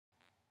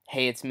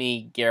Hey, it's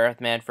me,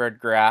 Gareth Manfred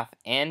Graff,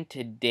 and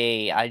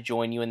today I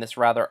join you in this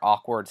rather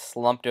awkward,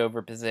 slumped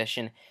over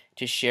position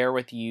to share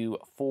with you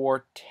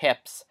 4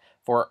 tips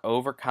for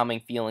overcoming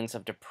feelings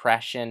of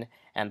depression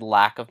and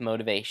lack of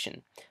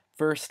motivation.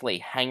 Firstly,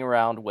 hang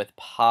around with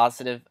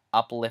positive,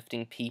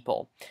 uplifting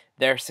people.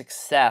 Their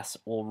success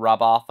will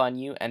rub off on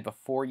you, and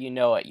before you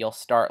know it, you'll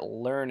start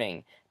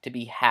learning to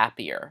be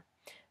happier.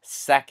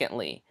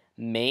 Secondly,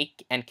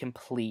 make and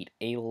complete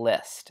a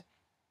list.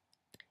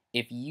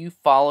 If you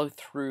follow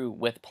through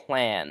with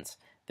plans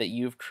that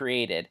you've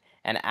created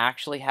and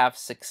actually have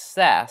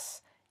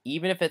success,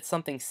 even if it's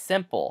something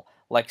simple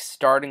like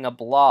starting a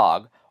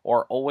blog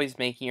or always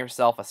making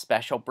yourself a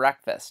special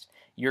breakfast,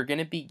 you're going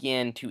to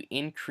begin to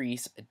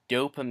increase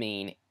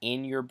dopamine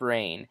in your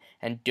brain.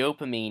 And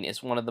dopamine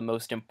is one of the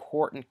most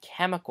important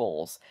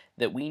chemicals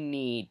that we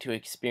need to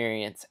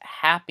experience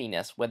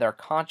happiness with our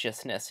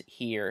consciousness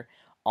here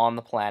on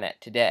the planet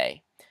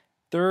today.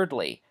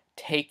 Thirdly,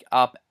 take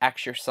up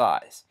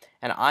exercise.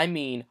 And I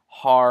mean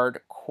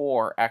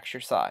hardcore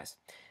exercise.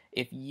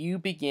 If you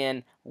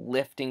begin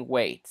lifting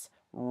weights,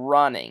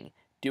 running,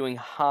 doing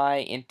high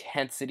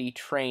intensity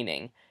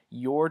training,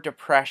 your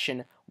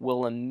depression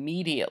will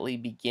immediately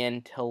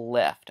begin to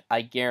lift.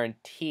 I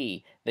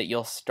guarantee that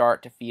you'll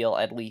start to feel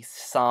at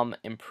least some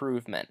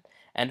improvement.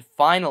 And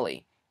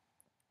finally,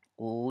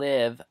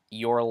 live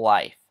your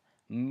life.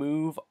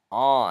 Move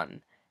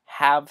on.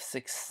 Have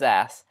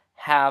success.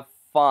 Have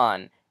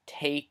fun.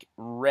 Take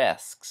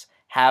risks.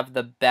 Have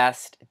the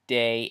best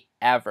day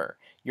ever.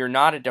 You're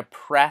not a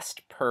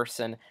depressed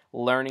person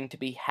learning to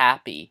be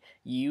happy.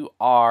 You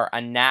are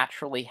a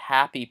naturally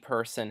happy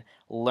person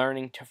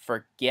learning to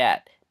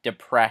forget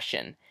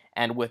depression.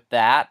 And with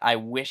that, I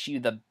wish you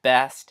the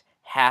best,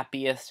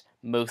 happiest,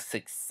 most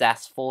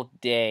successful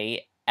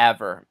day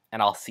ever.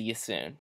 And I'll see you soon.